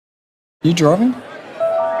You driving?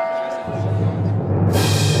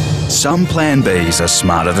 Some Plan Bs are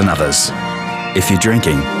smarter than others. If you're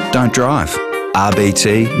drinking, don't drive.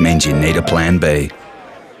 RBT means you need a Plan B.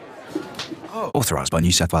 Authorised by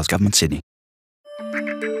New South Wales Government, Sydney.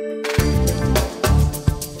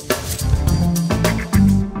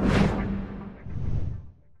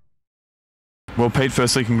 Well, Pete,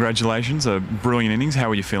 firstly, congratulations. A brilliant innings. How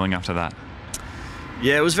were you feeling after that?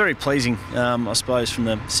 Yeah, it was very pleasing, I suppose, from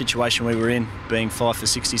the situation we were in, being 5 for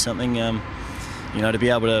 60 something. To be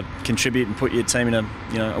able to contribute and put your team in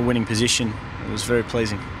a winning position, it was very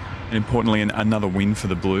pleasing. And importantly, another win for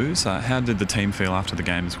the Blues. How did the team feel after the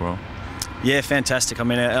game as well? Yeah, fantastic. I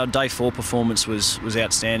mean, our day 4 performance was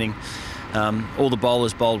outstanding. All the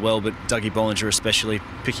bowlers bowled well, but Dougie Bollinger especially,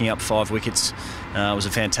 picking up 5 wickets. It was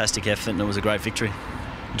a fantastic effort and it was a great victory.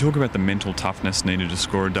 You talk about the mental toughness needed to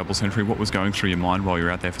score a double century. What was going through your mind while you were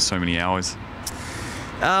out there for so many hours?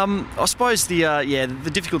 I suppose the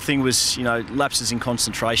difficult thing was lapses in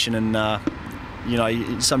concentration,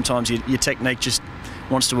 and sometimes your technique just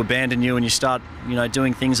wants to abandon you and you start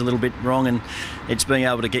doing things a little bit wrong, and it's being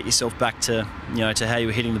able to get yourself back to to how you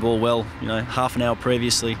were hitting the ball well half an hour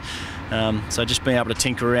previously. So just being able to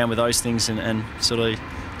tinker around with those things and sort of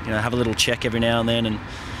have a little check every now and then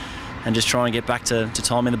and just try and get back to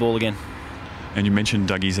timing the ball again. And you mentioned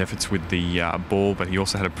Dougie's efforts with the ball, but he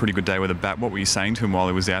also had a pretty good day with a bat. What were you saying to him while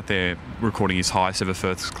he was out there recording his highest ever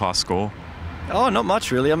first-class score? Oh, not much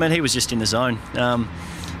really. I mean, he was just in the zone.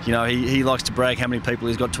 He likes to brag how many people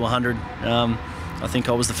he's got to 100. I think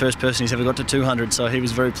I was the first person he's ever got to 200, so he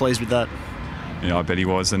was very pleased with that. Yeah, I bet he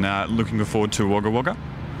was. And looking forward to Wagga Wagga?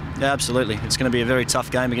 Yeah, absolutely. It's going to be a very tough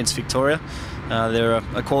game against Victoria. They're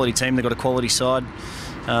a quality team. They've got a quality side.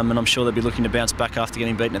 And I'm sure they'll be looking to bounce back after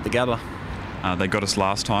getting beaten at the Gabba. They got us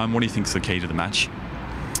last time. What do you think is the key to the match?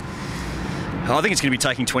 I think it's going to be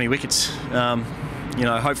taking 20 wickets.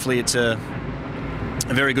 Hopefully it's a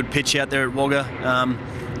very good pitch out there at Wagga.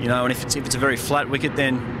 And if it's a very flat wicket,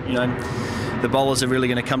 then the bowlers are really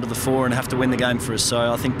going to come to the fore and have to win the game for us.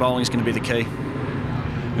 So I think bowling is going to be the key.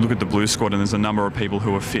 You look at the Blues squad, and there's a number of people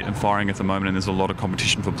who are fit and firing at the moment, and there's a lot of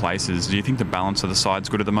competition for places. Do you think the balance of the side's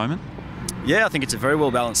good at the moment? Yeah, I think it's a very well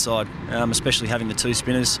balanced side, especially having the 2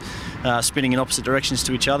 spinners spinning in opposite directions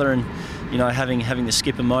to each other, and having the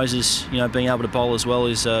skipper Moses being able to bowl as well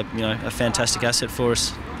is a fantastic asset for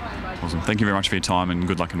us. Awesome. Thank you very much for your time, and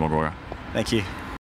good luck in Wagga Wagga. Thank you.